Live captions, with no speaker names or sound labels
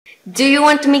Do you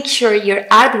want to make sure your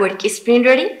artwork is print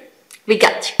ready? We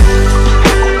got you!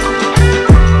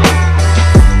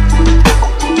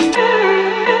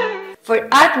 For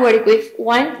artwork with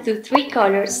 1 to 3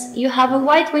 colors, you have a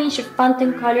wide range of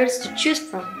Pantone colors to choose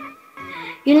from.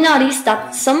 You'll notice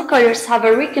that some colors have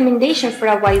a recommendation for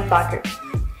a white background.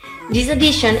 This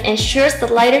addition ensures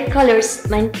that lighter colors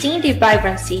maintain their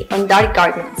vibrancy on dark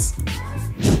garments.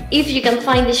 If you can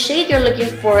find the shade you're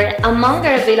looking for among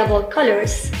our available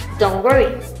colors, don't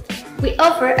worry, we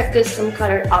offer a custom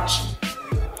color option.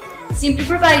 Simply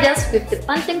provide us with the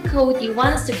Pantone code you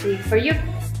want us to create for you.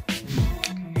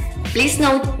 Please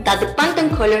note that the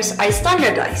Pantone colors are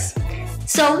standardized,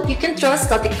 so you can trust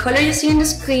that the color you see on the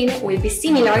screen will be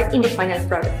similar in the final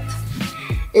product.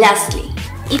 Lastly,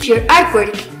 if your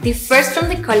artwork differs from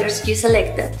the colors you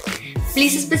selected,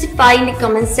 please specify in the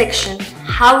comment section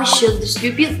how we should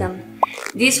distribute them.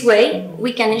 This way,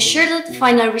 we can ensure that the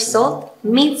final result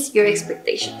meets your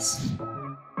expectations.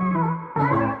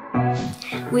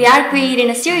 We are creating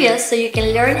a series so you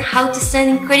can learn how to send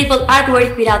incredible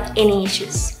artwork without any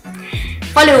issues.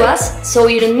 Follow us so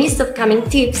you don't miss upcoming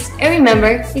tips, and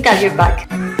remember, we got your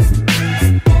back.